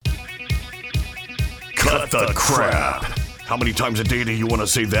Cut the crap. How many times a day do you want to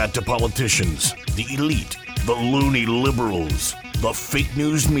say that to politicians, the elite, the loony liberals, the fake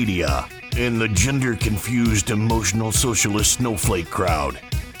news media, and the gender-confused emotional socialist snowflake crowd?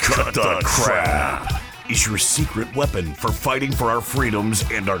 Cut the crap is your secret weapon for fighting for our freedoms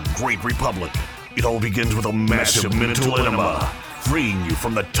and our great republic. It all begins with a massive mental enema, freeing you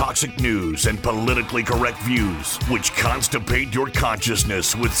from the toxic news and politically correct views, which constipate your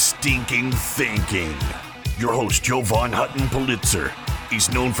consciousness with stinking thinking. Your host, Jovan Hutton Pulitzer.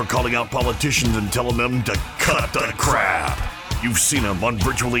 He's known for calling out politicians and telling them to cut the crap. You've seen him on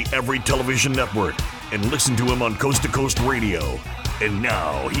virtually every television network and listened to him on Coast to Coast Radio. And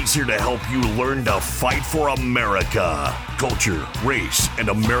now he's here to help you learn to fight for America. Culture, race, and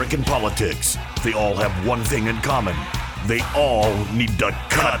American politics. They all have one thing in common. They all need to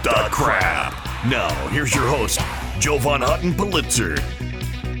cut the crap. Now, here's your host, Jovan Hutton Pulitzer.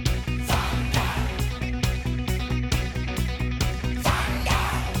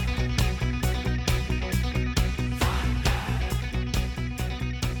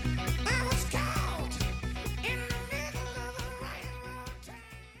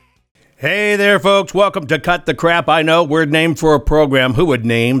 Hey there, folks. Welcome to Cut the Crap. I know, weird name for a program. Who would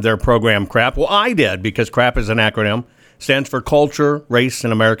name their program crap? Well, I did, because crap is an acronym. Stands for culture, race,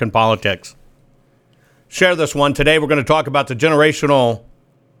 and American politics. Share this one. Today we're going to talk about the generational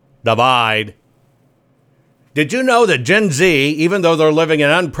divide. Did you know that Gen Z, even though they're living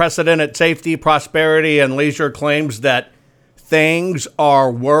in unprecedented safety, prosperity, and leisure, claims that things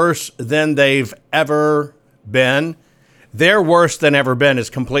are worse than they've ever been? Their worse than ever been is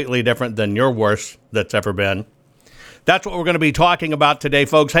completely different than your worst that's ever been. That's what we're going to be talking about today,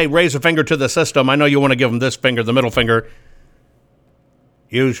 folks. Hey, raise a finger to the system. I know you want to give them this finger, the middle finger.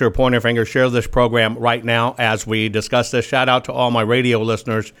 Use your pointer finger. Share this program right now as we discuss this. Shout out to all my radio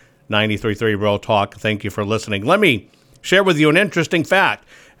listeners, 93.3 Real Talk. Thank you for listening. Let me share with you an interesting fact.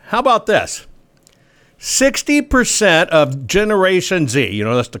 How about this? 60% of Generation Z,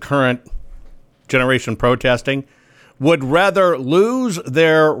 that's the current generation protesting, would rather lose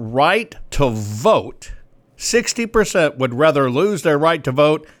their right to vote. 60% would rather lose their right to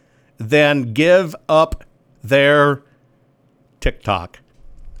vote than give up their TikTok.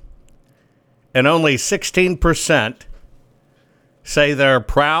 And only 16% say they're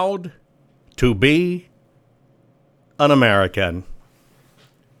proud to be an American.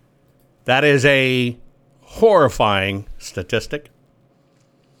 That is a horrifying statistic.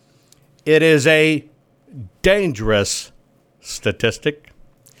 It is a dangerous statistic,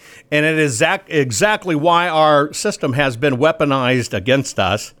 and it is exactly why our system has been weaponized against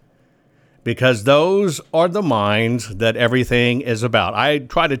us, because those are the minds that everything is about. I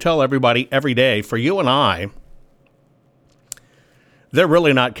try to tell everybody every day, for you and I, they're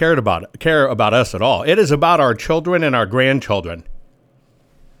really not care about us at all. It is about our children and our grandchildren.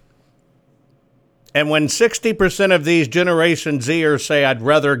 And when 60% of these Generation Zers say, I'd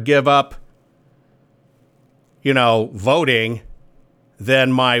rather give up voting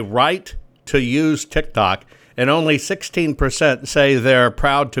than my right to use TikTok, and only 16% say they're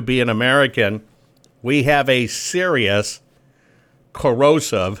proud to be an American, we have a serious,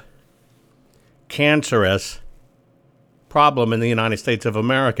 corrosive, cancerous problem in the United States of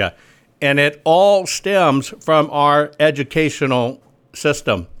America. And it all stems from our educational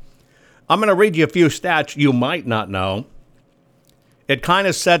system. I'm going to read you a few stats you might not know. It kind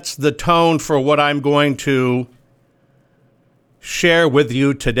of sets the tone for what I'm going to share with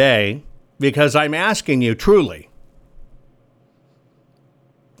you today, because I'm asking you truly,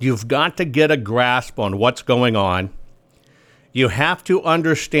 you've got to get a grasp on what's going on. You have to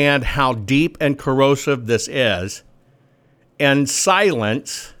understand how deep and corrosive this is. And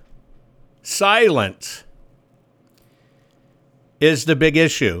silence is the big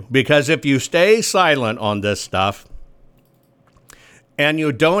issue, because if you stay silent on this stuff, and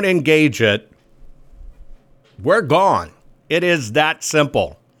you don't engage it, we're gone. It is that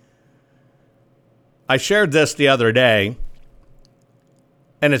simple. I shared this the other day,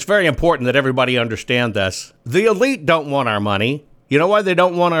 and it's very important that everybody understand this. The elite don't want our money. You know why they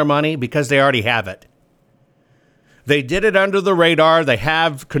don't want our money? Because they already have it. They did it under the radar. They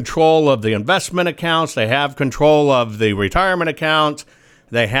have control of the investment accounts. They have control of the retirement accounts.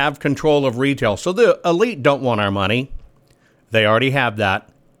 They have control of retail. So the elite don't want our money. They already have that.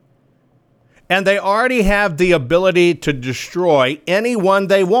 And they already have the ability to destroy anyone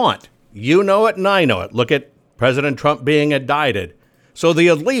they want. You know it and I know it. Look at President Trump being indicted. So the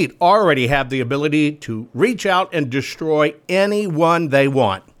elite already have the ability to reach out and destroy anyone they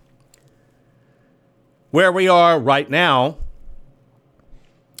want. Where we are right now,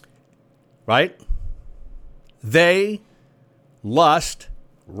 right? They lust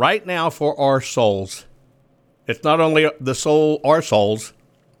right now for our souls. It's not only our souls,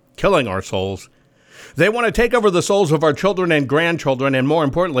 killing our souls. They want to take over the souls of our children and grandchildren, and more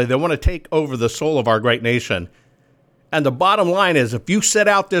importantly, they want to take over the soul of our great nation. And the bottom line is, if you sit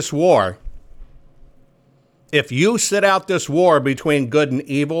out this war between good and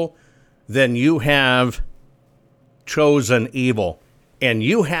evil, then you have chosen evil. And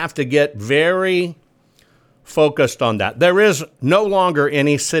you have to get very focused on that. There is no longer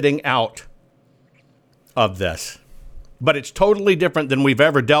any sitting out of this. But it's totally different than we've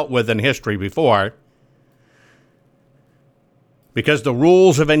ever dealt with in history before. Because the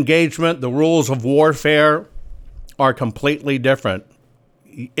rules of engagement, the rules of warfare are completely different.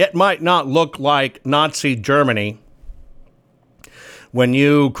 It might not look like Nazi Germany when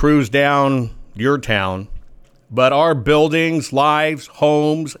you cruise down your town, but our buildings, lives,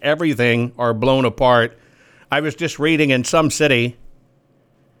 homes, everything are blown apart. I was just reading in some city,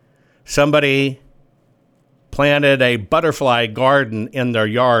 somebody planted a butterfly garden in their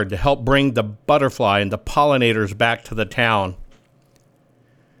yard to help bring the butterfly and the pollinators back to the town.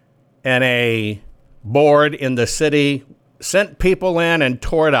 And a board in the city sent people in and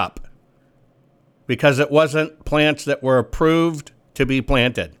tore it up because it wasn't plants that were approved to be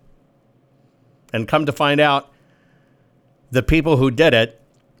planted. And come to find out, the people who did it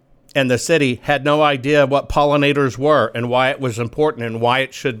and the city had no idea what pollinators were and why it was important and why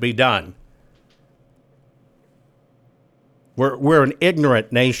it should be done. We're an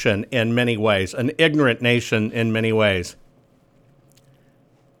ignorant nation in many ways,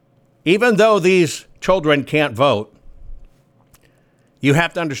 Even though these children can't vote, you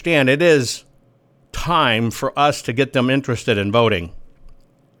have to understand it is time for us to get them interested in voting.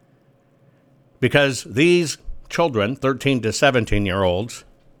 Because these children, 13 to 17-year-olds,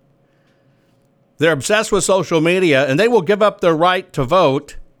 they're obsessed with social media, and they will give up their right to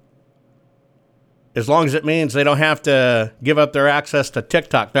vote as long as it means they don't have to give up their access to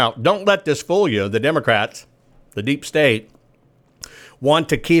TikTok. Now, don't let this fool you. The Democrats, the deep state, want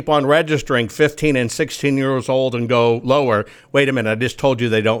to keep on registering 15 and 16 years old and go lower. Wait a minute, I just told you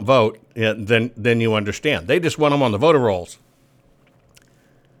they don't vote. Yeah, then you understand. They just want them on the voter rolls.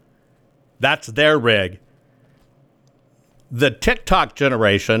 That's their rig. The TikTok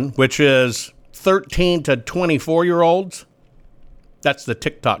generation, which is 13 to 24-year-olds, that's the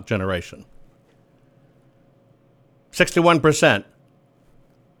TikTok generation. 61%.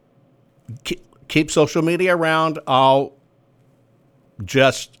 Keep social media around. I'll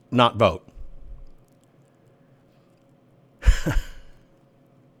just not vote.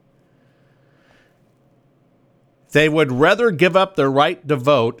 They would rather give up their right to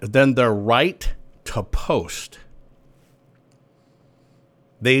vote than their right to post.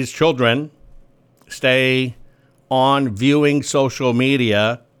 These children stay on viewing social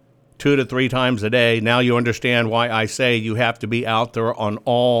media 2 to 3 times a day. Now you understand why I say you have to be out there on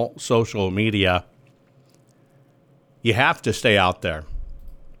all social media. You have to stay out there.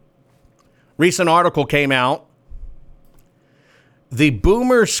 Recent article came out. The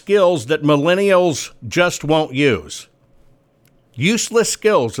boomer skills that millennials just won't use. Useless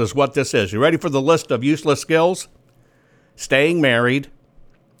skills is what this is. You ready for the list of useless skills? Staying married,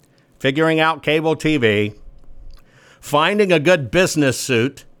 figuring out cable TV, finding a good business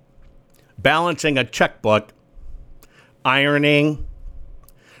suit, balancing a checkbook, ironing,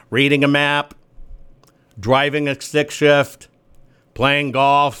 reading a map, driving a stick shift, playing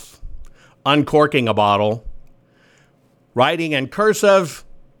golf, uncorking a bottle, writing in cursive,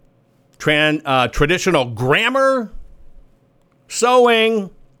 traditional grammar, sewing,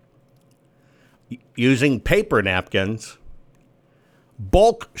 using paper napkins,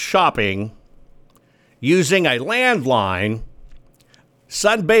 bulk shopping, using a landline,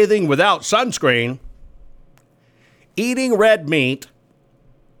 sunbathing without sunscreen, eating red meat,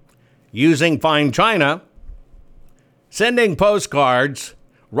 using fine china, sending postcards,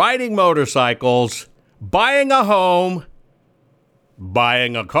 riding motorcycles, buying a home,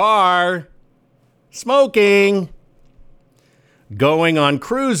 buying a car, smoking, going on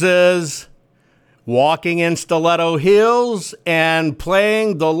cruises, walking in stiletto heels, and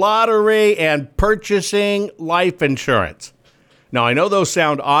playing the lottery and purchasing life insurance. Now, I know those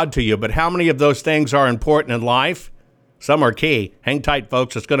sound odd to you, but how many of those things are important in life? Some are key. Hang tight,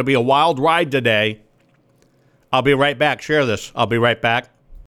 folks. It's going to be a wild ride today. I'll be right back. Share this. I'll be right back.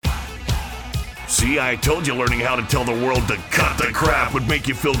 See, I told you learning how to tell the world to cut the crap would make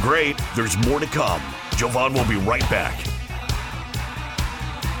you feel great. There's more to come. Jovan will be right back.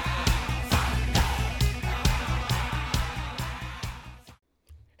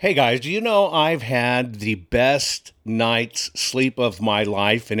 Hey guys, do you know I've had the best night's sleep of my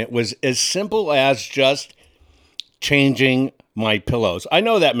life, and it was as simple as just changing my pillows. I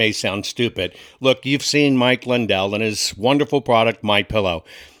know that may sound stupid. Look, you've seen Mike Lindell and his wonderful product, My Pillow.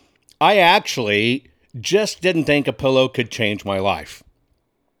 I actually just didn't think a pillow could change my life.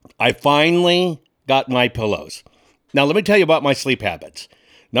 I finally got My Pillows. Now, let me tell you about my sleep habits.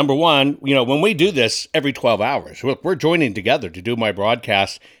 Number one, when we do this every 12 hours, look, we're joining together to do my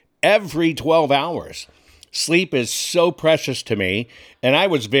broadcast every 12 hours. Sleep is so precious to me, and I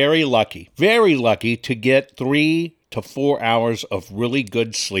was very lucky to get 3 to 4 hours of really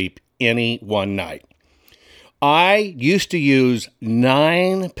good sleep any one night. I used to use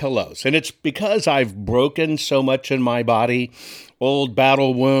 9 pillows, and it's because I've broken so much in my body, old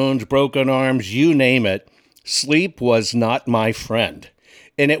battle wounds, broken arms, you name it. Sleep was not my friend.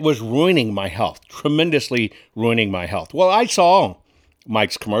 And it was ruining my health, tremendously ruining my health. Well, I saw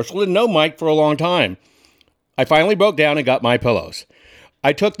Mike's commercial, didn't know Mike for a long time. I finally broke down and got My Pillows.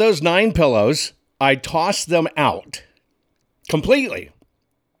 I took those 9 pillows, I tossed them out completely.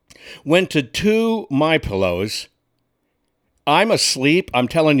 Went to 2 My Pillows. I'm asleep, I'm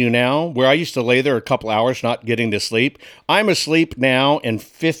telling you now, where I used to lay there a couple hours not getting to sleep. I'm asleep now in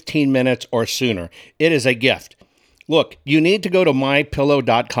 15 minutes or sooner. It is a gift. Look, you need to go to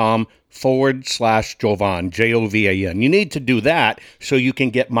mypillow.com/Jovan, Jovan. You need to do that so you can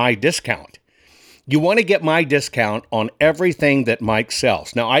get my discount. You want to get my discount on everything that Mike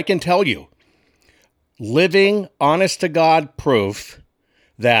sells. Now, I can tell you, living honest to God proof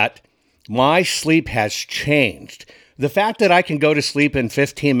that my sleep has changed. The fact that I can go to sleep in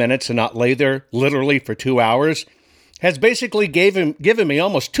 15 minutes and not lay there literally for 2 hours has basically given me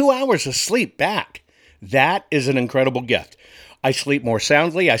almost 2 hours of sleep back. That is an incredible gift. I sleep more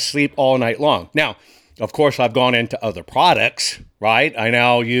soundly. I sleep all night long. Now, of course, I've gone into other products, right? I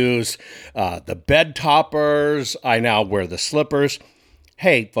now use the bed toppers. I now wear the slippers.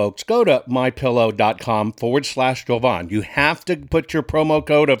 Hey, folks, go to mypillow.com/Jovan. You have to put your promo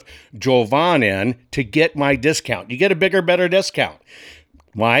code of Jovan in to get my discount. You get a bigger, better discount.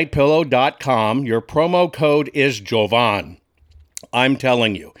 mypillow.com. Your promo code is Jovan. I'm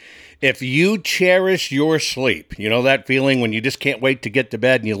telling you. If you cherish your sleep, you know that feeling when you just can't wait to get to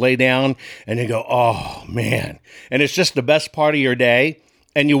bed and you lay down and you go, oh man, and it's just the best part of your day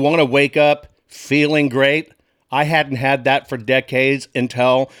and you want to wake up feeling great. I hadn't had that for decades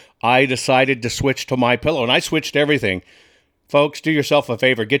until I decided to switch to My Pillow, and I switched everything. Folks, do yourself a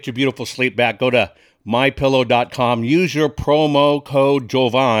favor, get your beautiful sleep back. Go to mypillow.com, use your promo code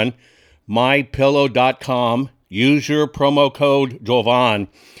Jovan, mypillow.com, use your promo code Jovan.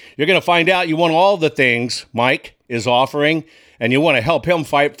 You're going to find out you want all the things Mike is offering, and you want to help him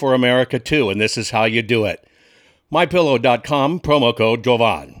fight for America too, and this is how you do it. MyPillow.com, promo code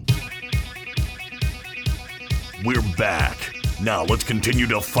Jovan. We're back. Now let's continue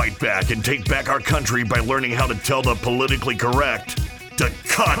to fight back and take back our country by learning how to tell the politically correct to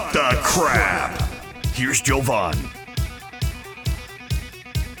cut the crap. Here's Jovan.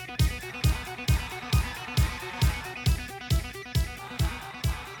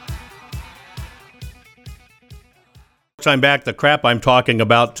 I'm back. The crap I'm talking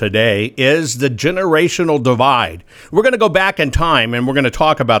about today is the generational divide. We're going to go back in time and we're going to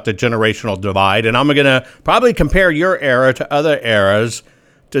talk about the generational divide, and I'm going to probably compare your era to other eras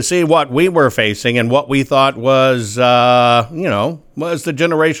to see what we were facing and what we thought was, was the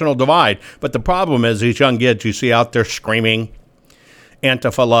generational divide. But the problem is these young kids you see out there screaming,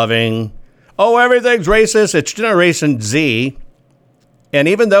 Antifa loving, oh, everything's racist. It's Generation Z. And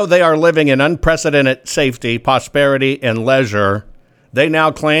even though they are living in unprecedented safety, prosperity, and leisure, they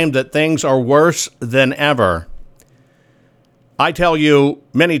now claim that things are worse than ever. I tell you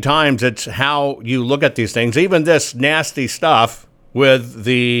many times it's how you look at these things. Even this nasty stuff with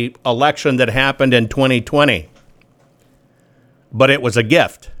the election that happened in 2020. But it was a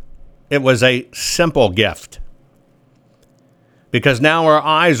gift. It was a simple gift. Because now our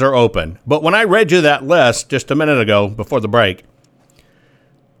eyes are open. But when I read you that list just a minute ago before the break,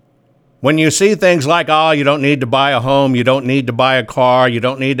 when you see things like, you don't need to buy a home, you don't need to buy a car, you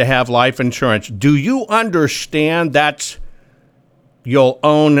don't need to have life insurance, do you understand that you'll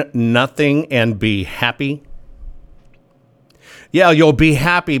own nothing and be happy? Yeah, you'll be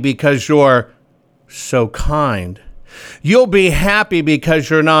happy because you're so kind. You'll be happy because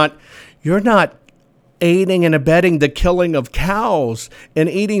you're not aiding and abetting the killing of cows and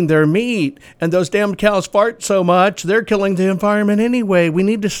eating their meat. And those damn cows fart so much, they're killing the environment anyway. We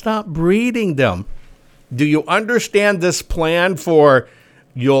need to stop breeding them. Do you understand this plan for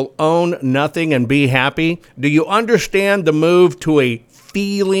you'll own nothing and be happy? Do you understand the move to a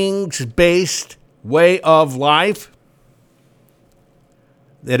feelings-based way of life.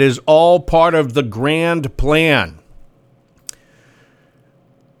 It is all part of the grand plan.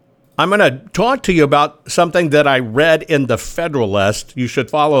 I'm going to talk to you about something that I read in the Federalist. You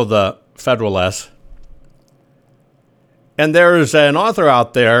should follow the Federalist. And there's an author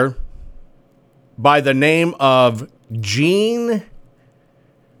out there by the name of Jean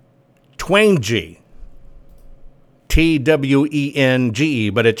Twenge.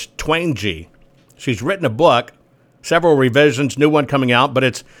 Twenge, but it's Twenge. She's written a book, several revisions, new one coming out, but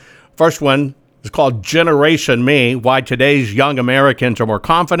its first one is called Generation Me, Why Today's Young Americans Are More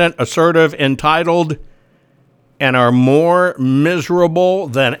Confident, Assertive, Entitled, and Are More Miserable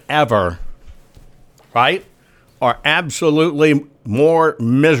Than Ever. Right? Are absolutely more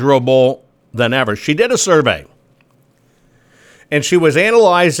miserable than ever. She did a survey, and she was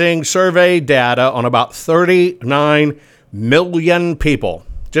analyzing survey data on about 39 million people,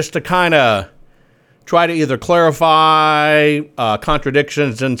 just to kind of try to either clarify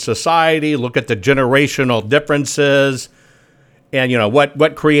contradictions in society, look at the generational differences, and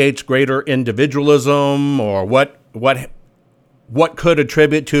what creates greater individualism, or what could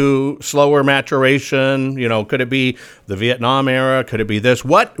attribute to slower maturation. Could it be the Vietnam era? Could it be this?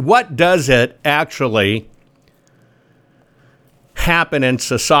 What does it actually happen in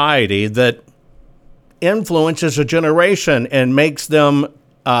society that influences a generation and makes them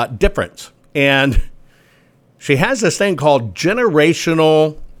different? And she has this thing called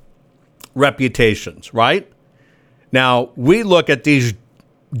generational reputations, right? Now, we look at these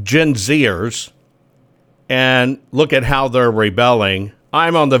Gen Zers and look at how they're rebelling.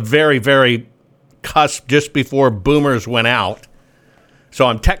 I'm on the very, very cusp just before boomers went out. So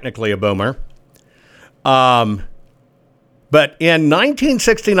I'm technically a boomer. But in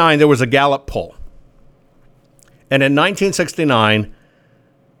 1969, there was a Gallup poll. And in 1969,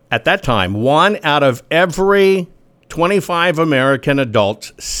 at that time, 1 out of every 25 American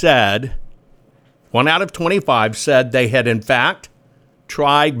adults said, 1 out of 25 said they had in fact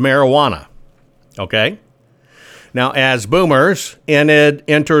tried marijuana. Okay? Now, as boomers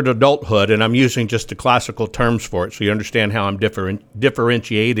entered adulthood, and I'm using just the classical terms for it so you understand how I'm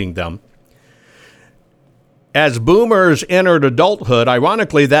differentiating them. As boomers entered adulthood,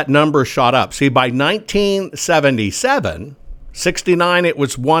 ironically, that number shot up. See, by 1977, 69, it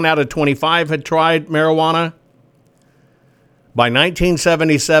was 1 out of 25 had tried marijuana. By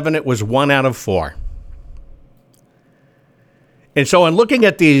 1977, it was 1 out of 4. And so in looking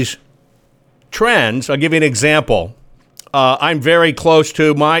at these trends, I'll give you an example. I'm very close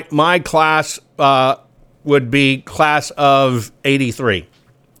to my class would be class of 83.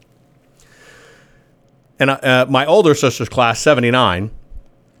 And my older sister's class, 79.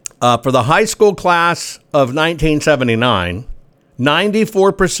 For the high school class of 1979,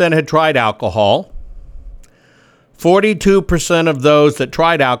 94% had tried alcohol. 42% of those that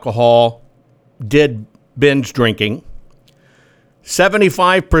tried alcohol did binge drinking.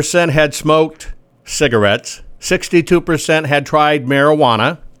 75% had smoked cigarettes. 62% had tried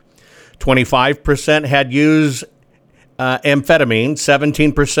marijuana. 25% had used amphetamine.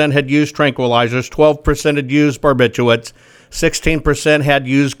 17% had used tranquilizers. 12% had used barbiturates. 16% had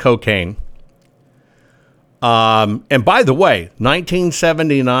used cocaine. And by the way,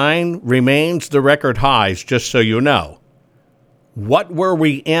 1979 remains the record highs, just so you know. What were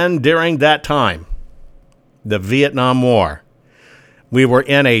we in during that time? The Vietnam War. We were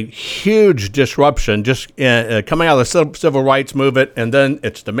in a huge disruption, just coming out of the civil rights movement, and then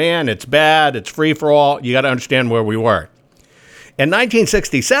it's demand, it's bad, it's free for all. You got to understand where we were. In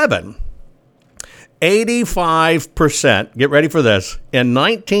 1967, 85%, get ready for this, in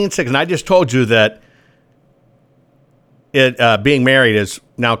 1960, and I just told you that being married is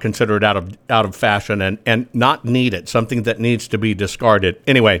now considered out of fashion and not needed, something that needs to be discarded.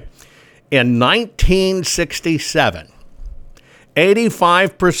 Anyway, in 1967,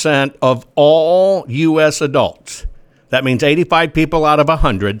 85% of all U.S. adults, that means 85 people out of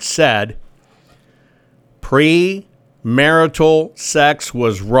 100, said premarital sex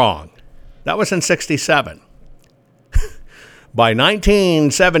was wrong. That was in 67. By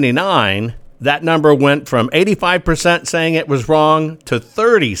 1979, that number went from 85% saying it was wrong to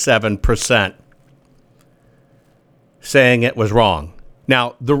 37% saying it was wrong.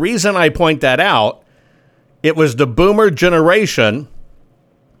 Now, the reason I point that out, it was the boomer generation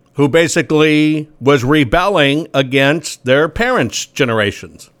who basically was rebelling against their parents'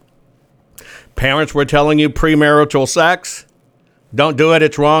 generations. Parents were telling you premarital sex, don't do it,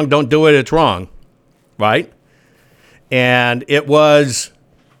 it's wrong, don't do it, it's wrong, right? And it was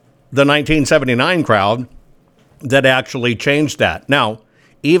the 1979 crowd that actually changed that. Now,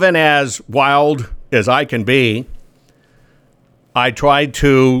 even as wild as I can be, I tried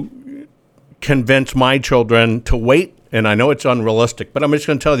to convince my children to wait, and I know it's unrealistic, but I'm just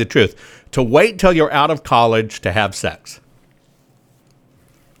going to tell you the truth, to wait till you're out of college to have sex.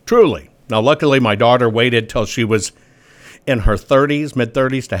 Truly. Now, luckily, my daughter waited till she was in her 30s,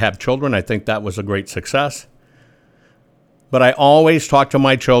 mid-30s, to have children. I think that was a great success. But I always talk to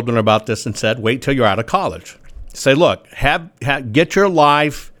my children about this and said, wait till you're out of college. Say, look, get your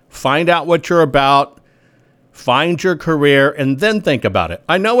life, find out what you're about, find your career, and then think about it.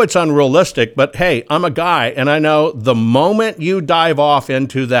 I know it's unrealistic, but hey, I'm a guy, and I know the moment you dive off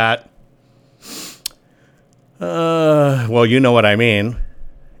into that, well, you know what I mean,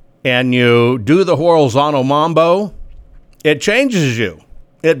 and you do the horizontal mambo, it changes you.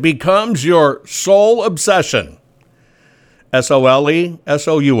 It becomes your sole obsession. S-O-L-E,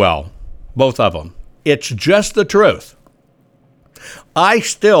 S-O-U-L, both of them. It's just the truth. I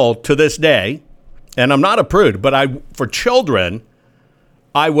still, to this day, and I'm not a prude, but for children,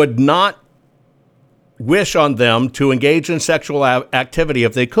 I would not wish on them to engage in sexual activity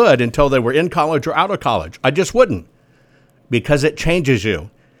if they could until they were in college or out of college. I just wouldn't, because it changes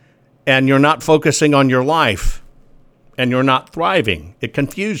you, and you're not focusing on your life, and you're not thriving. It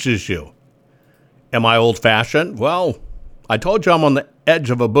confuses you. Am I old-fashioned? Well, I told you I'm on the edge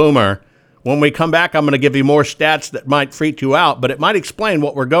of a boomer. When we come back, I'm going to give you more stats that might freak you out, but it might explain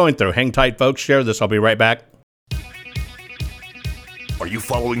what we're going through. Hang tight, folks. Share this. I'll be right back. Are you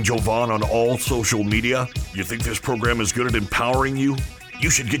following Jovan on all social media? You think this program is good at empowering you? You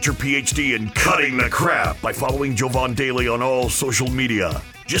should get your PhD in cutting the crap by following Jovan daily on all social media.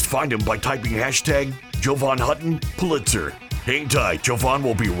 Just find him by typing hashtag Jovan Hutton Pulitzer. Hang tight. Jovan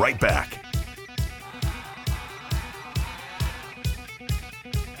will be right back.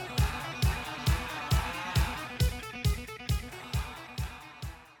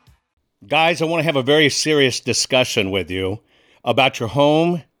 Guys, I want to have a very serious discussion with you about your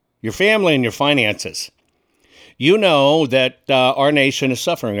home, your family, and your finances. You know that our nation is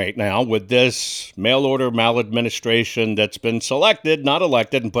suffering right now with this mail-order maladministration that's been selected, not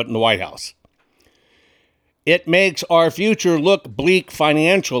elected, and put in the White House. It makes our future look bleak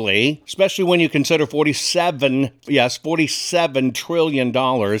financially, especially when you consider $47 trillion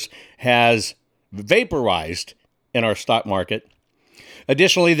has vaporized in our stock market.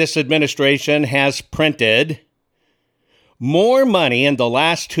 Additionally, this administration has printed more money in the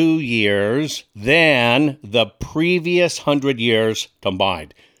last 2 years than the previous 100 years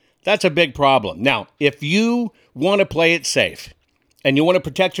combined. That's a big problem. Now, if you want to play it safe and you want to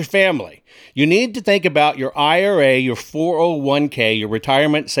protect your family, you need to think about your IRA, your 401k, your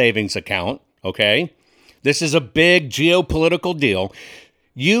retirement savings account, okay? This is a big geopolitical deal.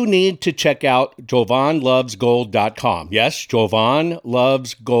 You need to check out JovanLovesGold.com. Yes,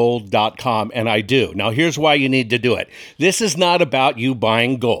 JovanLovesGold.com, and I do. Now, here's why you need to do it. This is not about you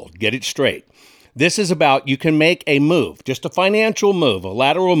buying gold. Get it straight. This is about you can make a move, just a financial move, a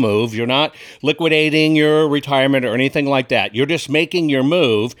lateral move. You're not liquidating your retirement or anything like that. You're just making your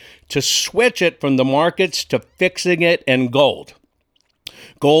move to switch it from the markets to fixing it in gold.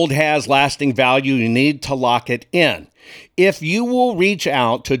 Gold has lasting value. You need to lock it in. If you will reach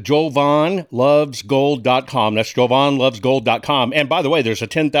out to JovanLovesGold.com, that's JovanLovesGold.com. And by the way, there's a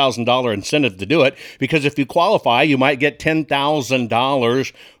 $10,000 incentive to do it, because if you qualify, you might get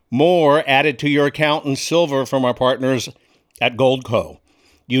 $10,000 more added to your account in silver from our partners at Goldco.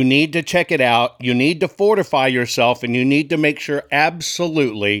 You need to check it out. You need to fortify yourself, and you need to make sure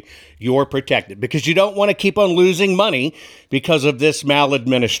absolutely you're protected, because you don't want to keep on losing money because of this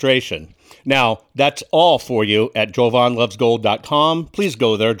maladministration. Now, that's all for you at JovanLovesGold.com. Please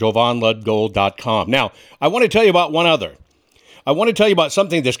go there, JovanLovesGold.com. Now, I want to tell you about one other. I want to tell you about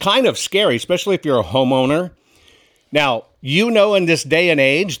something that's kind of scary, especially if you're a homeowner. Now, you know in this day and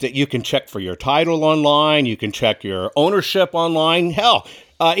age that you can check for your title online, you can check your ownership online. Hell,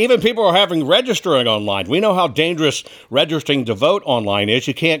 even people are having registering online. We know how dangerous registering to vote online is.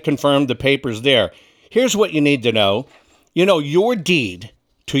 You can't confirm the papers there. Here's what you need to know. You know, your deed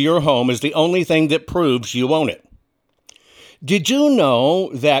to your home is the only thing that proves you own it. Did you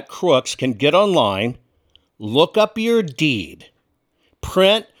know that crooks can get online, look up your deed,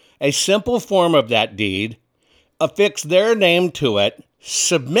 print a simple form of that deed, affix their name to it,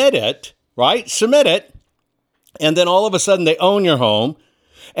 submit it, right? Submit it, and then all of a sudden they own your home,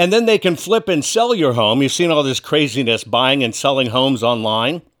 and then they can flip and sell your home. You've seen all this craziness buying and selling homes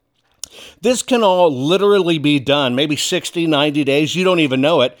online. This can all literally be done, maybe 60, 90 days, you don't even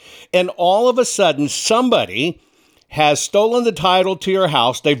know it, and all of a sudden somebody has stolen the title to your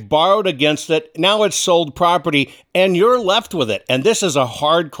house. They've borrowed against it. Now it's sold property, and you're left with it. And this is a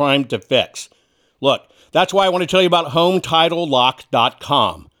hard crime to fix. Look, that's why I want to tell you about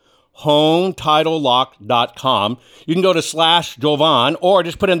HomeTitleLock.com. HomeTitleLock.com. You can go to /Jovan or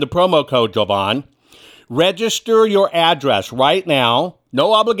just put in the promo code Jovan. Register your address right now.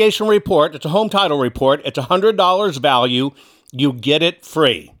 No obligation report. It's a home title report. It's $100 value. You get it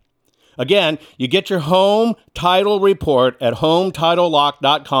free. Again, you get your home title report at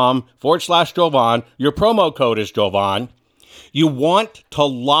HomeTitleLock.com /Jovan. Your promo code is Jovan. You want to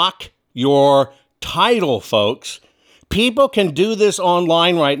lock your title, folks. People can do this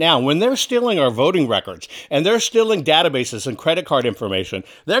online right now. When they're stealing our voting records and they're stealing databases and credit card information,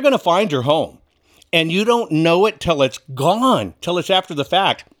 they're going to find your home. And you don't know it till it's gone, till it's after the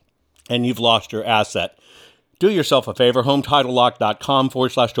fact, and you've lost your asset. Do yourself a favor, HomeTitleLock.com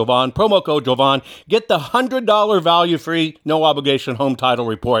 /Jovan, promo code Jovan. Get the $100 value free, no obligation home title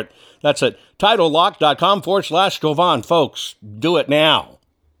report. That's it, TitleLock.com /Jovan. Folks, do it now.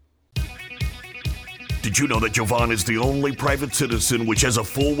 Did you know that Jovan is the only private citizen which has a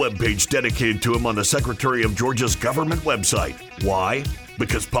full webpage dedicated to him on the Secretary of Georgia's government website? Why?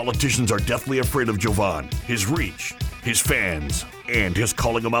 Because politicians are deathly afraid of Jovan, his reach, his fans, and his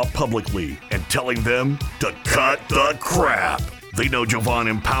calling them out publicly and telling them to cut the crap. They know Jovan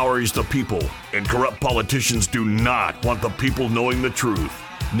empowers the people, and corrupt politicians do not want the people knowing the truth.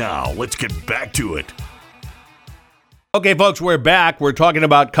 Now, let's get back to it. Okay, folks, we're back. We're talking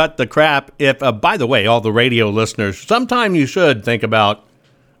about cut the crap. If, by the way, all the radio listeners, sometime you should think about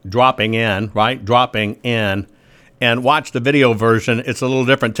dropping in, right? Dropping in and watch the video version. It's a little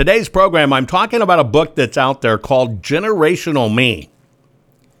different. Today's program, I'm talking about a book that's out there called Generational Me.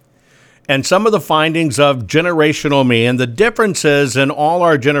 And some of the findings of Generational Me and the differences in all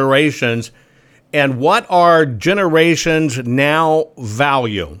our generations and what our generations now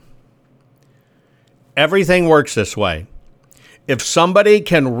value. Everything works this way. If somebody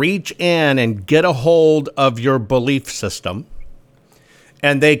can reach in and get a hold of your belief system,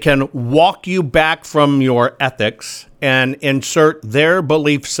 and they can walk you back from your ethics and insert their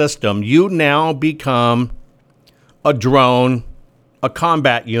belief system, you now become a drone, a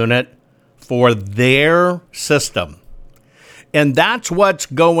combat unit for their system. And that's what's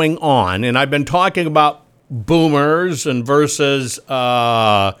going on. And I've been talking about boomers and versus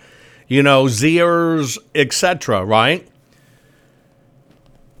Zers, etc., right?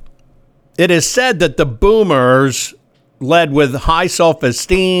 It is said that the boomers led with high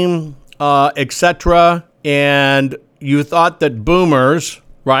self-esteem, etc., and you thought that boomers,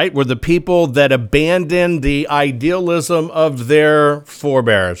 right, were the people that abandoned the idealism of their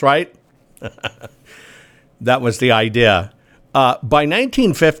forebears, right? That was the idea. By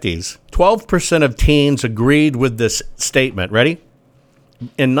 1950s, 12% of teens agreed with this statement. Ready?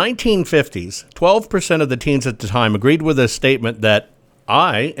 In 1950s, 12% of the teens at the time agreed with this statement that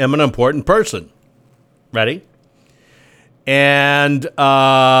I am an important person. Ready? And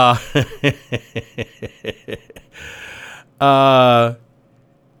by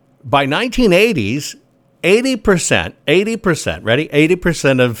 1980s, 80%, ready?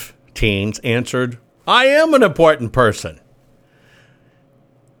 80% of teens answered, I am an important person.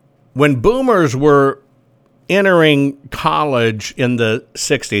 When boomers were entering college in the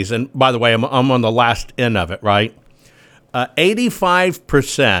 60s, and by the way, I'm on the last end of it, right?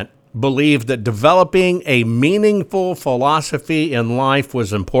 85% believed that developing a meaningful philosophy in life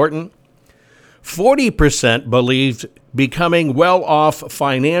was important. 40% believed becoming well off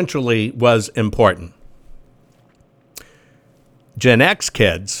financially was important. Gen X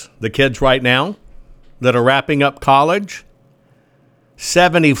kids, the kids right now that are wrapping up college,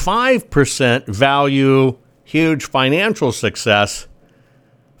 75% value huge financial success.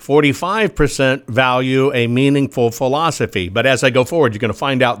 45% value a meaningful philosophy. But as I go forward, you're going to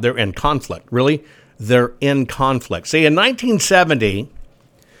find out they're in conflict. Really, they're in conflict. See, in 1970,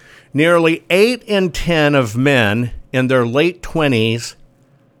 nearly 8 in 10 of men in their late 20s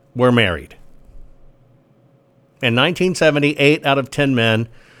were married. In 1970, 8 out of 10 men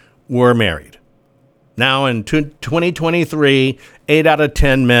were married. Now in 2023, 8 out of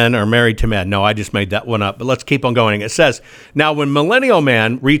 10 men are married to men. No, I just made that one up, but let's keep on going. It says, now when millennial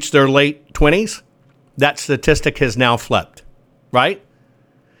men reach their late 20s, that statistic has now flipped, right?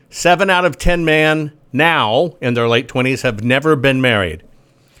 7 out of 10 men now in their late 20s have never been married.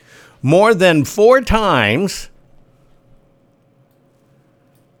 More than 4 times,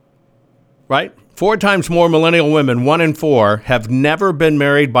 right? 4 times more millennial women, 1 in 4, have never been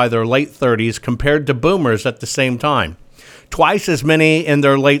married by their late 30s compared to boomers at the same time. Twice as many in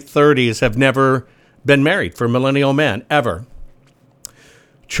their late 30s have never been married for millennial men ever.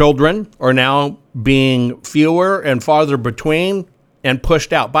 Children are now being fewer and farther between and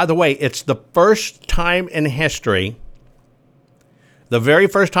pushed out. By the way, it's the first time in history, the very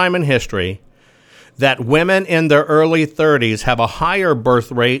first time in history, that women in their early 30s have a higher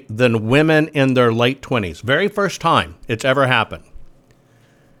birth rate than women in their late 20s. Very first time it's ever happened.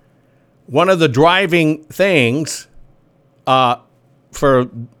 One of the driving things for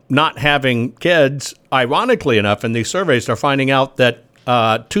not having kids, ironically enough, in these surveys, they're finding out that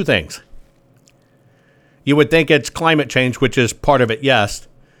two things. You would think it's climate change, which is part of it, yes.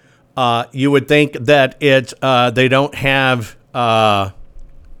 You would think that it's they don't have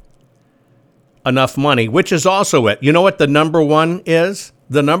enough money, which is also it. You know what the number one is?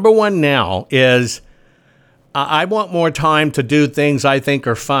 The number one now is I want more time to do things I think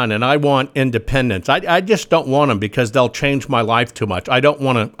are fun, and I want independence. I just don't want them because they'll change my life too much. I don't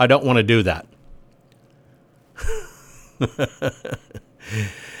want to do that.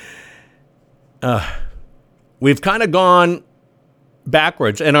 We've kind of gone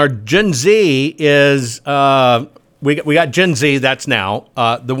backwards, and our Gen Z is we got Gen Z. That's now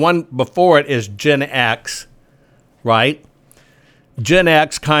the one before it is Gen X, right? Gen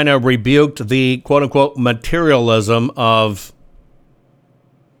X kind of rebuked the quote unquote materialism of,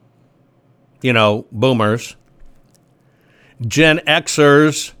 boomers. Gen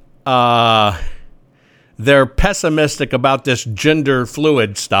Xers, they're pessimistic about this gender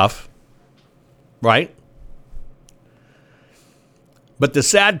fluid stuff, right? But the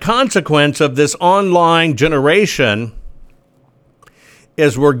sad consequence of this online generation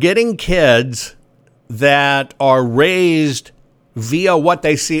is we're getting kids that are raised via what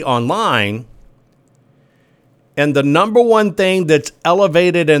they see online. And the number one thing that's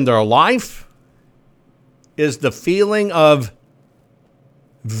elevated in their life is the feeling of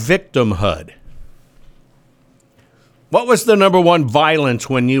victimhood. What was the number one violence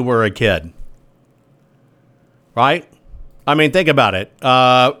when you were a kid? Right? I mean, think about it.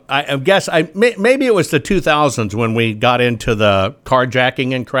 I guess maybe it was the 2000s when we got into the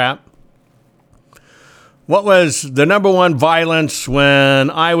carjacking and crap. What was the number one violence when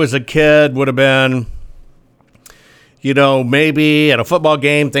I was a kid would have been, maybe at a football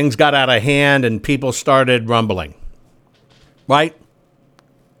game, things got out of hand and people started rumbling. Right?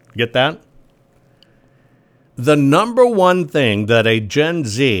 Get that? The number one thing that a Gen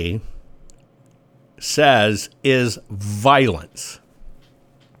Z says is violence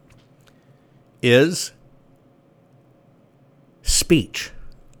is speech.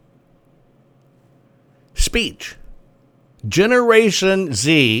 Speech. Generation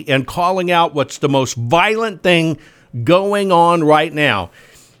Z, and calling out what's the most violent thing going on right now.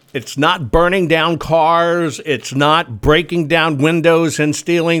 It's not burning down cars. It's not breaking down windows and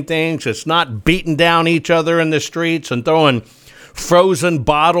stealing things. It's not beating down each other in the streets and throwing frozen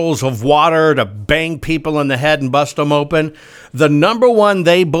bottles of water to bang people in the head and bust them open. The number one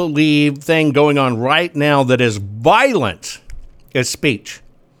they believe thing going on right now that is violence is speech.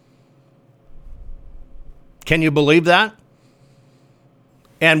 Can you believe that?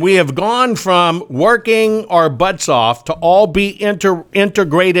 And we have gone from working our butts off to all be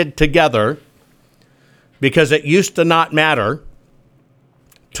integrated together because it used to not matter,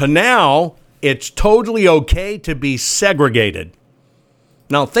 to now it's totally okay to be segregated.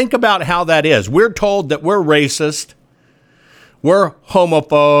 Now think about how that is. We're told that we're racist, we're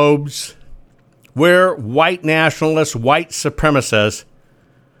homophobes, we're white nationalists, white supremacists.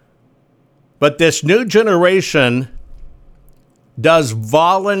 But this new generation does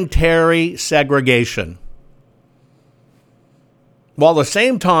voluntary segregation. While at the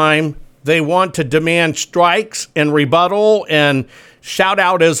same time, they want to demand strikes and rebuttal and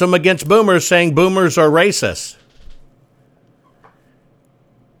shout-outism against boomers, saying boomers are racist.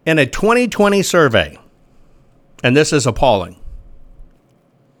 In a 2020 survey, and this is appalling,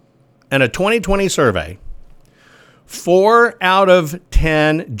 in a 2020 survey, 4 out of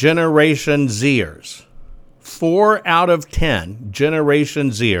 10 Generation Zers, 4 out of 10 Generation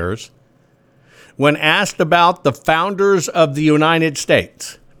Zers, when asked about the founders of the United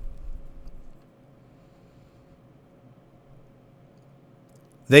States,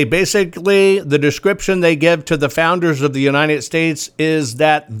 they basically, the description they give to the founders of the United States is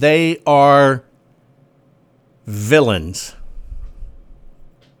that they are villains.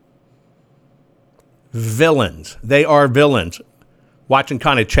 Villains. They are villains. Watching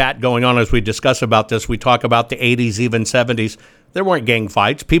kind of chat going on as we discuss about this. We talk about the 80s, even 70s. There weren't gang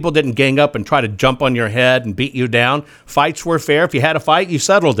fights. People didn't gang up and try to jump on your head and beat you down. Fights were fair. If you had a fight, you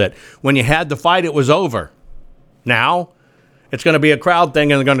settled it. When you had the fight, it was over. Now, It's going to be a crowd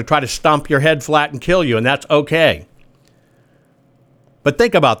thing, and they're going to try to stomp your head flat and kill you, and that's okay. But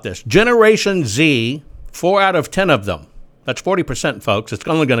think about this. Generation Z, 4 out of 10 of them, that's 40%, folks, it's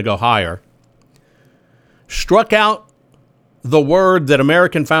only going to go higher, struck out the word that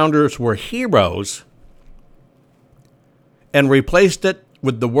American founders were heroes and replaced it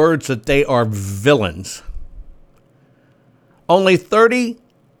with the words that they are villains. Only 36%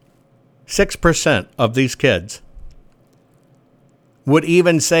 of these kids would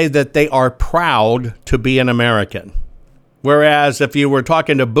even say that they are proud to be an American. Whereas if you were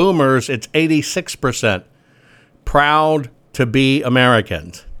talking to boomers, it's 86% proud to be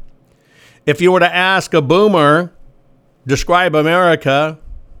Americans. If you were to ask a boomer, describe America,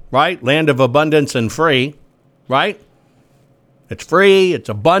 right? Land of abundance and free, right? It's free, it's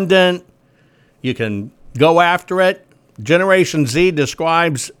abundant, you can go after it. Generation Z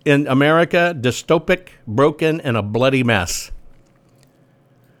describes in America dystopic, broken, and a bloody mess.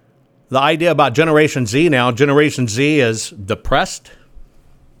 The idea about Generation Z now, Generation Z is depressed.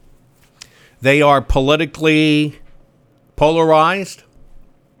 They are politically polarized.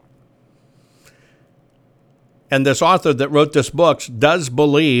 And this author that wrote this book does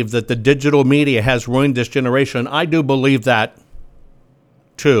believe that the digital media has ruined this generation. I do believe that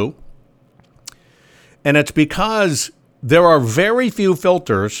too. And it's because there are very few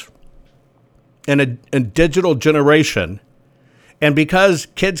filters in a digital generation. And because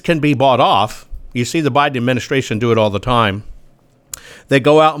kids can be bought off, you see the Biden administration do it all the time. They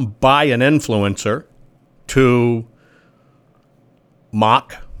go out and buy an influencer to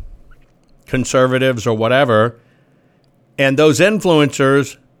mock conservatives or whatever. And those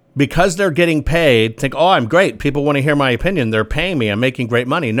influencers, because they're getting paid, think, oh, I'm great. People want to hear my opinion. They're paying me. I'm making great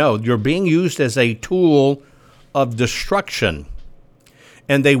money. No, you're being used as a tool of destruction.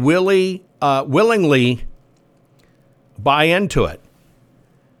 And they willingly buy into it.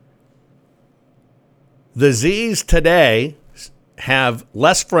 The Zs today have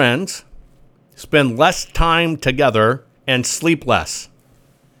less friends, spend less time together, and sleep less.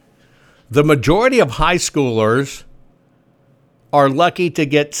 The majority of high schoolers are lucky to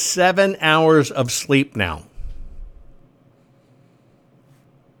get 7 hours of sleep now.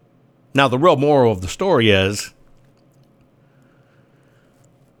 Now, the real moral of the story is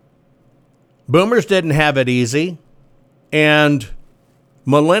boomers didn't have it easy, and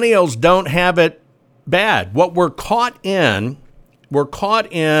millennials don't have it bad. What we're caught in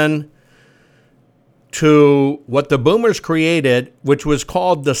to what the boomers created, which was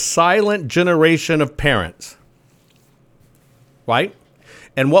called the silent generation of parents. Right?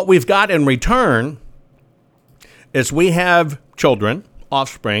 And what we've got in return is we have children,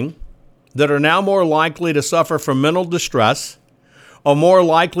 offspring, that are now more likely to suffer from mental distress, or more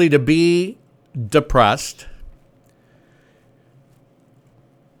likely to be depressed,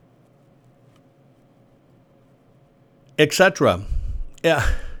 etc. Yeah.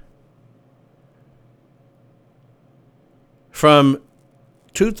 From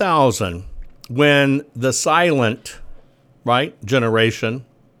 2000, when the silent, right, generation,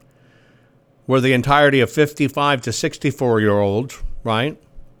 were the entirety of 55 to 64-year-olds, right?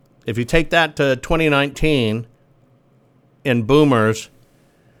 If you take that to 2019 in boomers,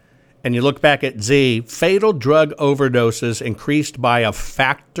 and you look back at Z, fatal drug overdoses increased by a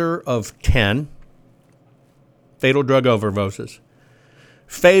factor of 10. Fatal drug overdoses.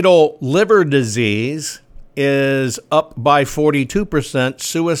 Fatal liver disease is up by 42%.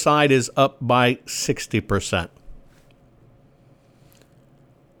 Suicide is up by 60%.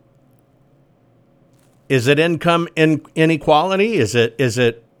 Is it income inequality? Is it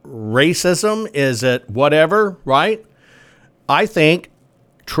racism? Is it whatever, right? I think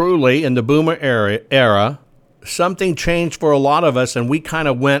truly in the boomer era, something changed for a lot of us and we kind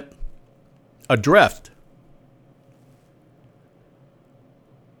of went adrift.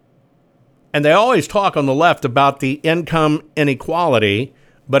 And they always talk on the left about the income inequality,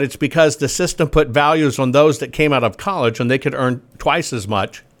 but it's because the system put values on those that came out of college and they could earn twice as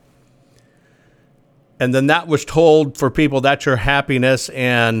much. And then that was told for people that's your happiness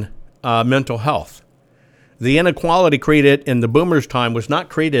and mental health. The inequality created in the boomers' time was not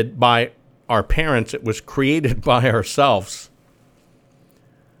created by our parents. It was created by ourselves.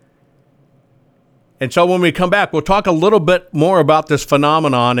 And so when we come back, we'll talk a little bit more about this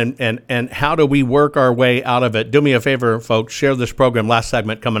phenomenon and how do we work our way out of it. Do me a favor, folks. Share this program. Last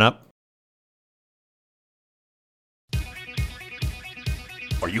segment coming up.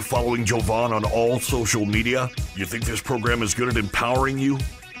 Are you following Jovan on all social media? You think this program is good at empowering you?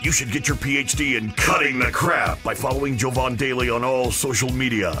 You should get your PhD in cutting the crap by following Jovan Daily on all social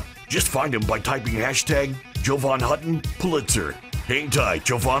media. Just find him by typing hashtag Jovan Hutton, Pulitzer. Hang tight,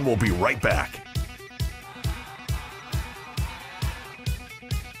 Jovan will be right back.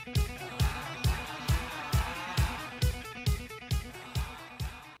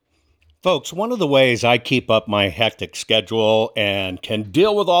 Folks, one of the ways I keep up my hectic schedule and can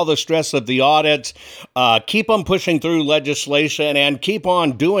deal with all the stress of the audits, keep on pushing through legislation, and keep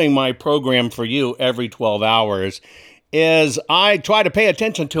on doing my program for you every 12 hours is I try to pay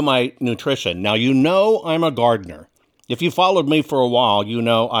attention to my nutrition. Now, you know I'm a gardener. If you followed me for a while, you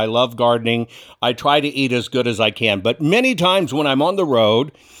know I love gardening. I try to eat as good as I can. But many times when I'm on the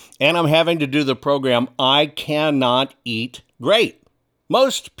road and I'm having to do the program, I cannot eat great.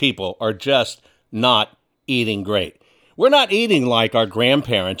 Most people are just not eating great. We're not eating like our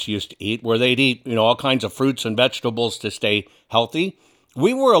grandparents used to eat, where they'd eat, all kinds of fruits and vegetables to stay healthy.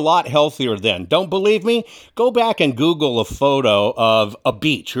 We were a lot healthier then. Don't believe me? Go back and Google a photo of a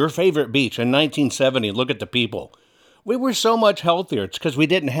beach, your favorite beach in 1970. Look at the people. We were so much healthier. It's because we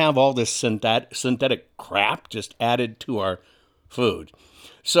didn't have all this synthetic crap just added to our food.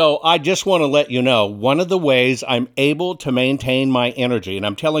 So I just want to let you know, one of the ways I'm able to maintain my energy, and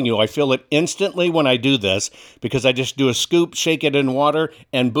I'm telling you, I feel it instantly when I do this, because I just do a scoop, shake it in water,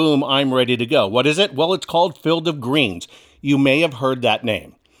 and boom, I'm ready to go. What is it? Well, it's called Field of Greens. You may have heard that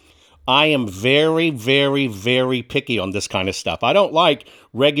name. I am very, very, very picky on this kind of stuff. I don't like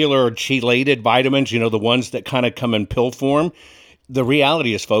regular chelated vitamins, the ones that kind of come in pill form. The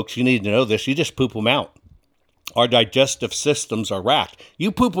reality is, folks, you need to know this, you just poop them out. Our digestive systems are racked.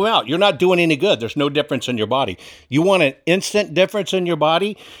 You poop them out. You're not doing any good. There's no difference in your body. You want an instant difference in your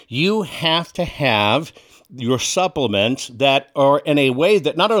body? You have to have your supplements that are in a way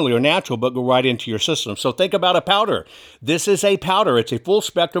that not only are natural, but go right into your system. So think about a powder. This is a powder. It's a full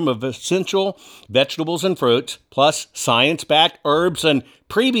spectrum of essential vegetables and fruits, plus science-backed herbs and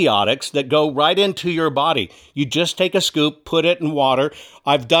prebiotics that go right into your body. You just take a scoop, put it in water.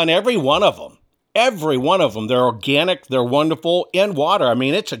 I've done every one of them. Every one of them. They're organic. They're wonderful in water. I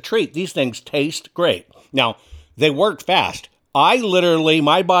mean, it's a treat. These things taste great. Now, they work fast.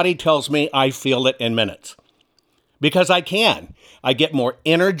 My body tells me I feel it in minutes because I can. I get more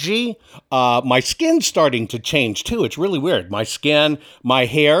energy. My skin's starting to change too. It's really weird. My skin, my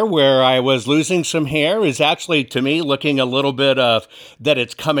hair, where I was losing some hair, is actually, to me, looking a little bit of that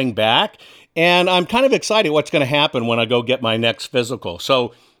it's coming back. And I'm kind of excited what's going to happen when I go get my next physical.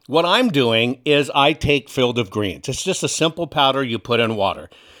 So what I'm doing is I take Field of Greens. It's just a simple powder you put in water.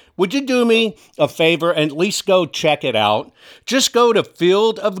 Would you do me a favor and at least go check it out? Just go to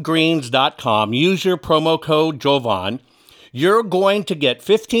fieldofgreens.com. Use your promo code Jovan. You're going to get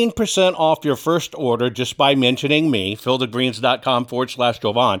 15% off your first order just by mentioning me,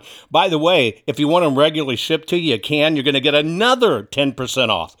 fieldofgreens.com/Jovan. By the way, if you want them regularly shipped to you, you can. You're going to get another 10%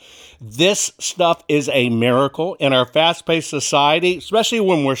 off. This stuff is a miracle in our fast-paced society, especially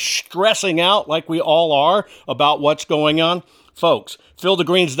when we're stressing out like we all are about what's going on. Folks,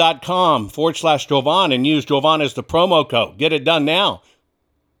 fieldofgreens.com/Jovan and use Jovan as the promo code. Get it done now.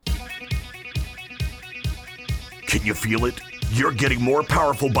 Can you feel it? You're getting more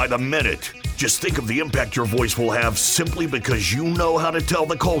powerful by the minute. Just think of the impact your voice will have simply because you know how to tell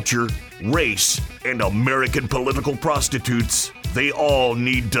the culture, race, and American political prostitutes they all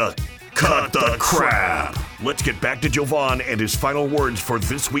need to cut the crap. Let's get back to Jovan and his final words for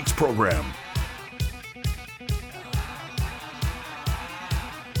this week's program.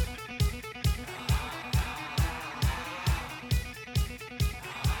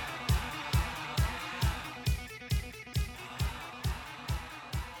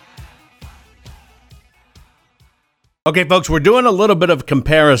 Okay, folks, we're doing a little bit of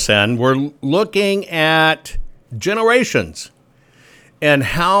comparison. We're looking at generations and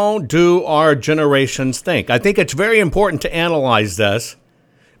how do our generations think. I think it's very important to analyze this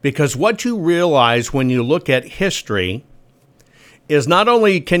because what you realize when you look at history is not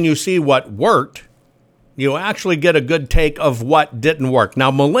only can you see what worked, you actually get a good take of what didn't work. Now,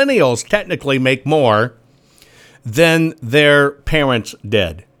 millennials technically make more than their parents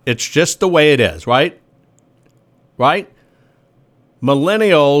did. It's just the way it is, right? Right?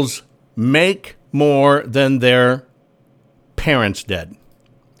 Millennials make more than their parents did.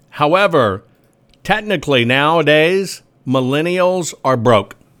 However, technically nowadays, millennials are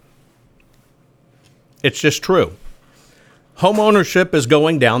broke. It's just true. Home ownership is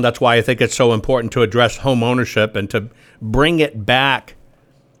going down. That's why I think it's so important to address home ownership and to bring it back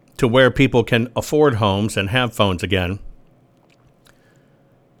to where people can afford homes and have phones again.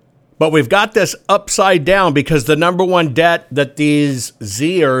 But we've got this upside down because the number one debt that these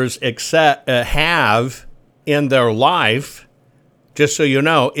Zers have in their life, just so you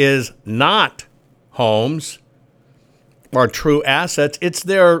know, is not homes are true assets. It's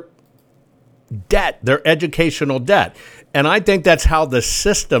their debt, their educational debt. And I think that's how the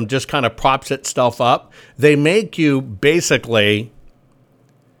system just kind of props itself up. They make you basically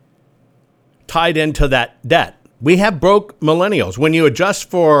tied into that debt. We have broke millennials. When you adjust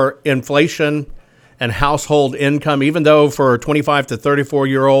for inflation and household income, even though for 25 to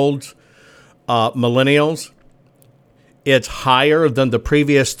 34-year-olds, millennials, it's higher than the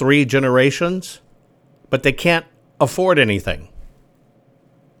previous 3 generations, but they can't afford anything.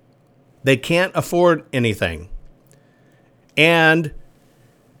 They can't afford anything. And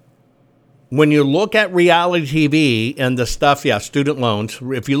when you look at reality TV and the stuff, student loans,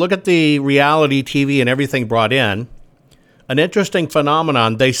 if you look at the reality TV and everything brought in, an interesting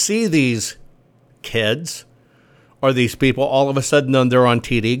phenomenon, they see these kids or these people, all of a sudden they're on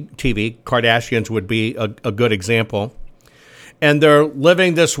TV. Kardashians would be a good example. And they're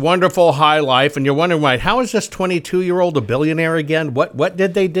living this wonderful high life. And you're wondering, right, how is this 22-year-old a billionaire again? What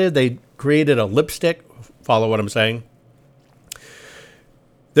did they do? They created a lipstick. Follow what I'm saying?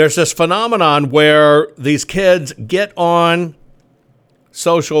 There's this phenomenon where these kids get on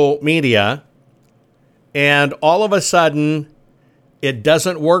social media and all of a sudden it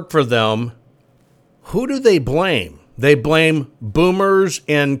doesn't work for them. Who do they blame? They blame boomers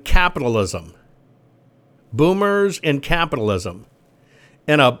and capitalism. Boomers and capitalism.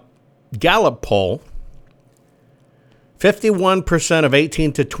 In a Gallup poll, 51% of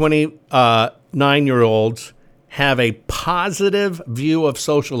 18 to 29-year-olds have a positive view of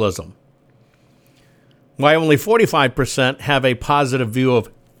socialism, while only 45% have a positive view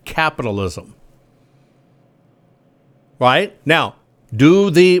of capitalism. Right? Now, do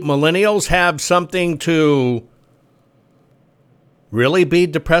the millennials have something to really be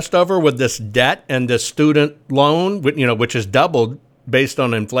depressed over with this debt and this student loan, which has doubled based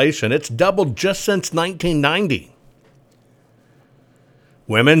on inflation? It's doubled just since 1990.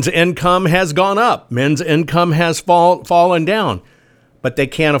 Women's income has gone up. Men's income has fallen down, but they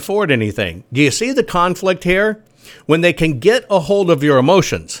can't afford anything. Do you see the conflict here? When they can get a hold of your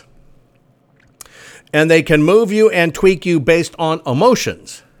emotions and they can move you and tweak you based on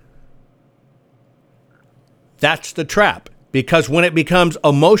emotions, that's the trap. Because when it becomes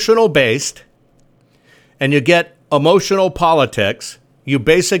emotional based and you get emotional politics, you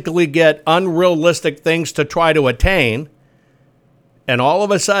basically get unrealistic things to try to attain. And all of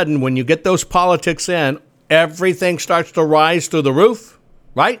a sudden, when you get those politics in, everything starts to rise through the roof,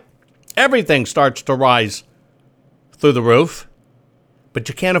 right? Everything starts to rise through the roof, but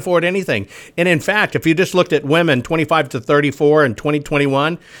you can't afford anything. And in fact, if you just looked at women 25 to 34 in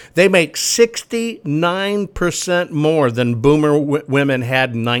 2021, they make 69% more than boomer women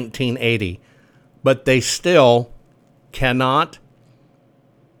had in 1980, but they still cannot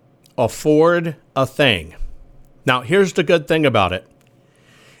afford a thing. Now, here's the good thing about it.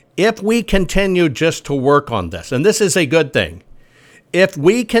 If we continue just to work on this, and this is a good thing, if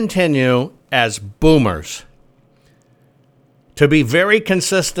we continue as boomers to be very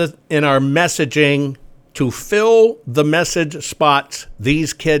consistent in our messaging to fill the message spots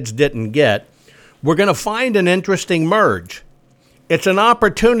these kids didn't get, we're going to find an interesting merge. It's an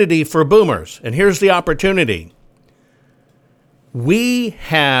opportunity for boomers, and here's the opportunity. We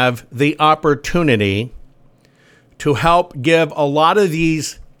have the opportunity to help give a lot of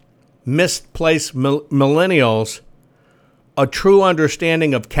these misplaced millennials a true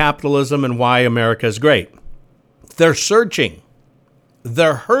understanding of capitalism and why America is great. They're searching.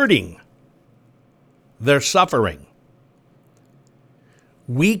 They're hurting. They're suffering.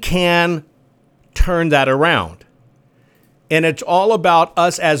 We can turn that around. And it's all about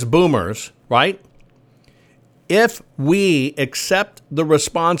us as boomers, right? If we accept the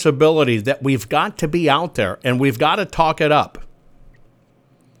responsibility that we've got to be out there and we've got to talk it up,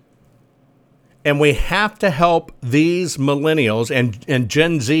 and we have to help these millennials and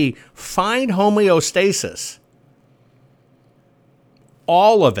Gen Z find homeostasis,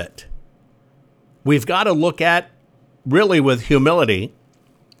 all of it, we've got to look at really with humility,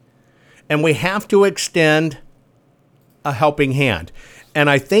 and we have to extend a helping hand. And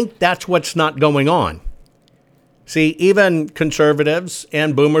I think that's what's not going on. See, even conservatives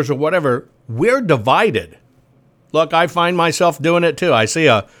and boomers or whatever, we're divided. Look, I find myself doing it too. I see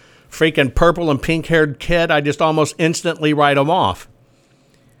a freaking purple and pink-haired kid, I just almost instantly write them off.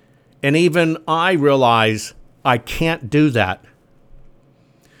 And even I realize I can't do that.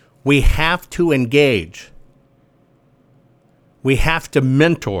 We have to engage. We have to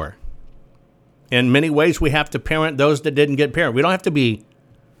mentor. In many ways, we have to parent those that didn't get parented. We don't have to be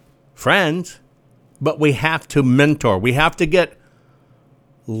friends, but we have to mentor. We have to get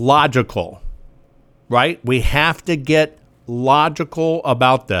logical right? We have to get logical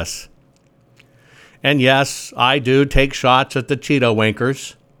about this. And yes, I do take shots at the Cheeto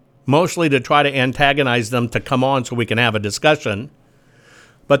Winkers, mostly to try to antagonize them to come on so we can have a discussion.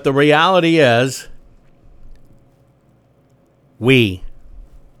 But the reality is, we,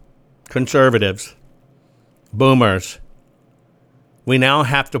 conservatives, boomers, we now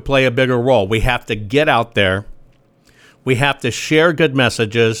have to play a bigger role. We have to get out there. We have to share good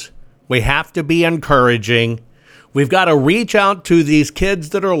messages. We have to be encouraging. We've got to reach out to these kids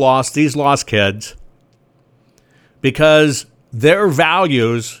that are lost, these lost kids, because their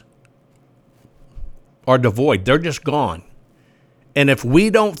values are devoid. They're just gone. And if we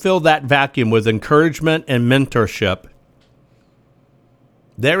don't fill that vacuum with encouragement and mentorship,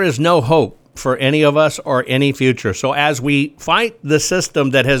 there is no hope for any of us or any future. So as we fight the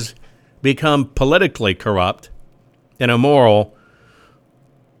system that has become politically corrupt and immoral,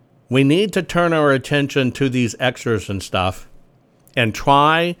 we need to turn our attention to these extras and stuff and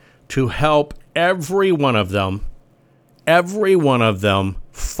try to help every one of them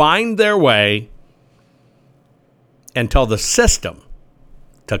find their way and tell the system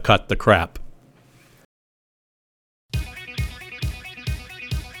to cut the crap.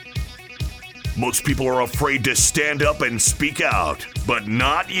 Most people are afraid to stand up and speak out, but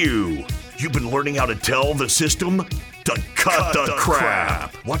not you. You've been learning how to tell the system to cut the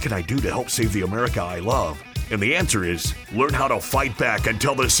crap. What can I do to help save the America I love? And the answer is, learn how to fight back and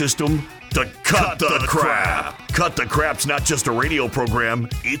tell the system to cut the crap. Cut the Crap's not just a radio program,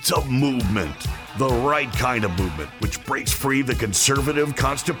 it's a movement. The right kind of movement, which breaks free the conservative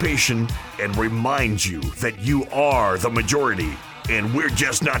constipation and reminds you that you are the majority. And we're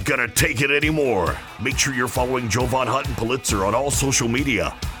just not gonna take it anymore. Make sure you're following Jovan Hutton Pulitzer on all social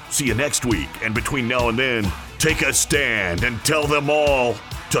media. See you next week, and between now and then, take a stand and tell them all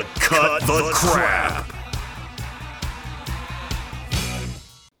to cut the crap.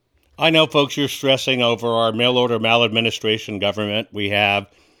 I know, folks, you're stressing over our mail-order maladministration government. We have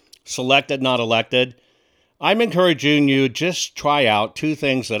selected, not elected. I'm encouraging you, just try out 2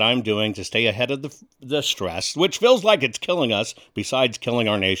 things that I'm doing to stay ahead of the stress, which feels like it's killing us, besides killing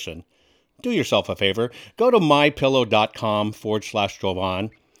our nation. Do yourself a favor. Go to mypillow.com/Jovan.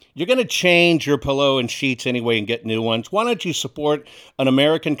 You're going to change your pillow and sheets anyway and get new ones. Why don't you support an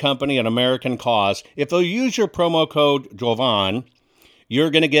American company, an American cause? If they'll use your promo code Jovan, you're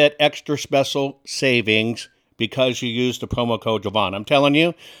going to get extra special savings because you used the promo code Jovan. I'm telling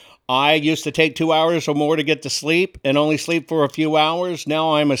you, I used to take 2 hours or more to get to sleep and only sleep for a few hours.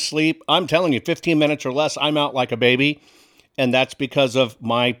 Now I'm asleep. I'm telling you, 15 minutes or less, I'm out like a baby. And that's because of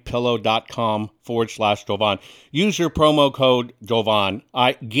mypillow.com/Jovan. Use your promo code Jovan.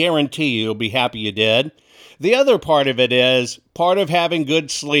 I guarantee you'll be happy you did. The other part of it is, part of having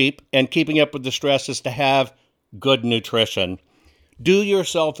good sleep and keeping up with the stress is to have good nutrition. Do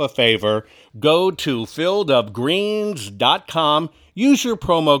yourself a favor. Go to fieldofgreens.com. Use your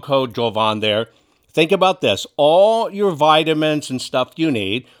promo code Jovan there. Think about this. All your vitamins and stuff you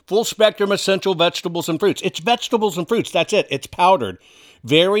need, full spectrum essential vegetables and fruits. It's vegetables and fruits. That's it. It's powdered.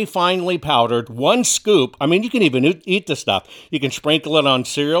 Very finely powdered. 1 scoop. I mean, you can even eat the stuff. You can sprinkle it on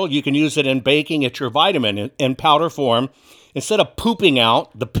cereal. You can use it in baking. It's your vitamin in powder form. Instead of pooping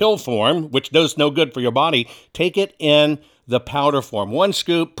out the pill form, which does no good for your body, take it in the powder form. 1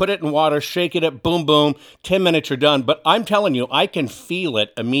 scoop, put it in water, shake it, boom, boom. 10 minutes, you're done. But I'm telling you, I can feel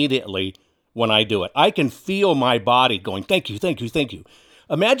it immediately when I do it. I can feel my body going, thank you, thank you, thank you.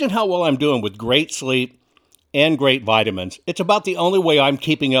 Imagine how well I'm doing with great sleep and great vitamins. It's about the only way I'm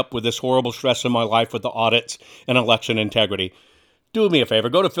keeping up with this horrible stress in my life with the audits and election integrity. Do me a favor.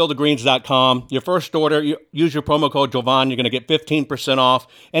 Go to fieldofgreens.com. Your first order, use your promo code Jovan. You're going to get 15% off.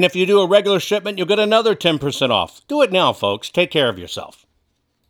 And if you do a regular shipment, you'll get another 10% off. Do it now, folks. Take care of yourself.